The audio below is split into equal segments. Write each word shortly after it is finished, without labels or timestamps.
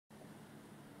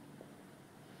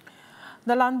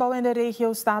De landbouw in de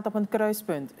regio staat op een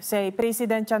kruispunt, zei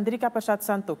president Chandrika Prasad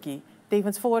Santokhi,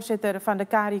 tevens voorzitter van de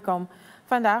CARICOM,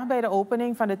 vandaag bij de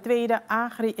opening van de tweede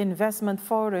Agri-Investment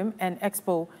Forum en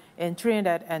Expo in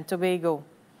Trinidad en Tobago.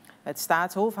 Het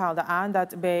staatshoofd haalde aan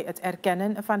dat bij het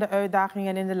erkennen van de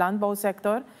uitdagingen in de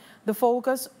landbouwsector de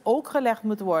focus ook gelegd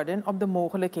moet worden op de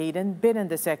mogelijkheden binnen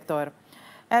de sector.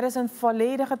 Er is een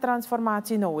volledige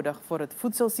transformatie nodig voor het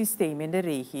voedselsysteem in de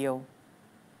regio.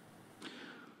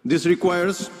 This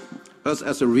requires us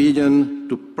as a region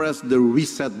to press the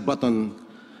reset button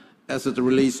as it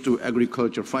relates to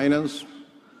agriculture finance,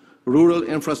 rural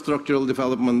infrastructural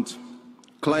development,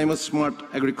 climate-smart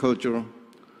agriculture,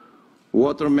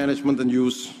 water management and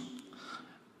use,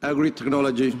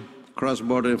 agri-technology,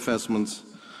 cross-border investments,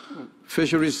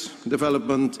 fisheries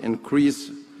development, increase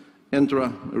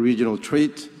intra-regional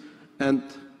trade, and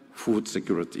food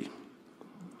security.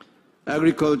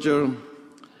 Agriculture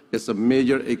is a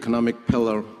major economic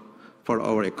pillar for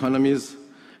our economies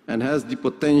and has the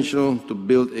potential to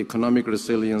build economic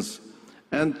resilience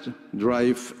and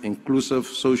drive inclusive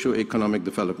socio-economic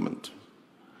development.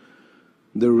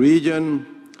 The region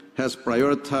has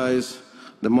prioritized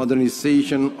the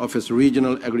modernization of its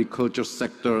regional agriculture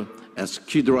sector as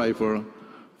key driver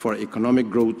for economic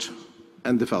growth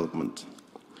and development.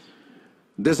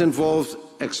 This involves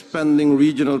expanding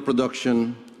regional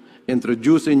production,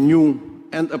 introducing new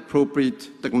and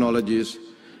appropriate technologies,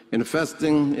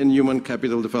 investing in human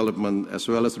capital development as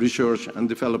well as research and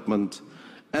development,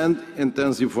 and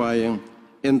intensifying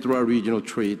intra-regional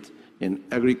trade in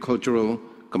agricultural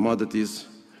commodities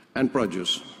and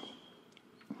produce.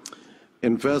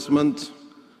 Investment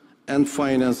and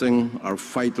financing are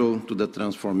vital to the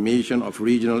transformation of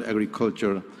regional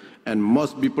agriculture and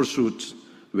must be pursued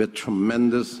with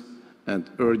tremendous and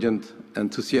urgent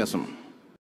enthusiasm.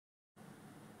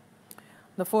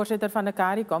 De voorzitter van de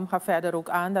CARICOM gaf verder ook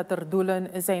aan dat er doelen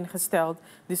zijn gesteld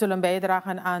die zullen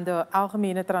bijdragen aan de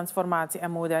algemene transformatie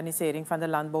en modernisering van de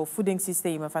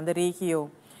landbouwvoedingssystemen van de regio.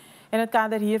 In het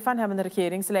kader hiervan hebben de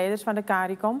regeringsleiders van de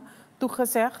CARICOM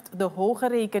toegezegd de hoge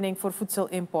rekening voor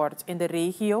voedselimport in de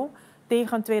regio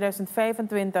tegen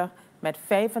 2025 met 25%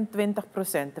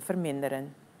 te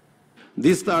verminderen.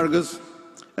 These targets,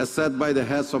 as set by the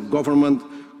heads of government,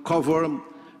 cover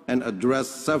and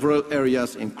address several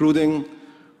areas including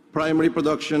primary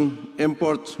production,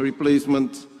 import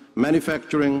replacement,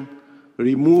 manufacturing,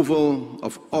 removal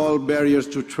of all barriers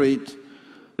to trade,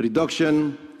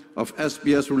 reduction of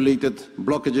SPS-related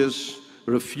blockages,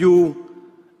 review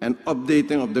and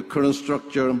updating of the current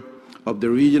structure of the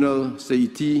regional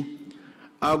CET,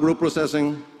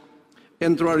 agro-processing,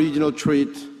 intra-regional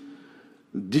trade,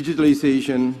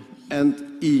 digitalization,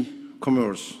 and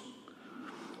e-commerce.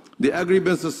 The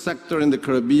agribusiness sector in the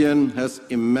Caribbean has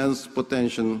immense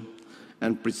potential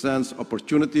and presents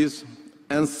opportunities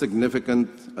and significant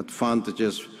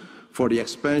advantages for the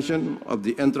expansion of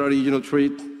the intra-regional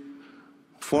trade,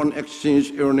 foreign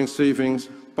exchange earnings savings,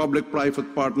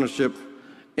 public-private partnership,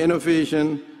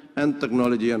 innovation and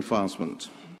technology advancement.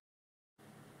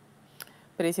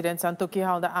 President Santokhi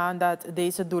haalde aan dat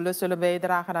deze doelen zullen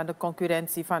bijdragen aan de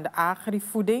concurrentie van de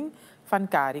agrivoeding van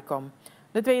CARICOM.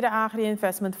 De tweede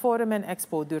Agri-Investment Forum en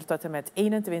Expo duurt tot en met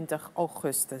 21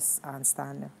 augustus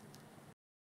aanstaande.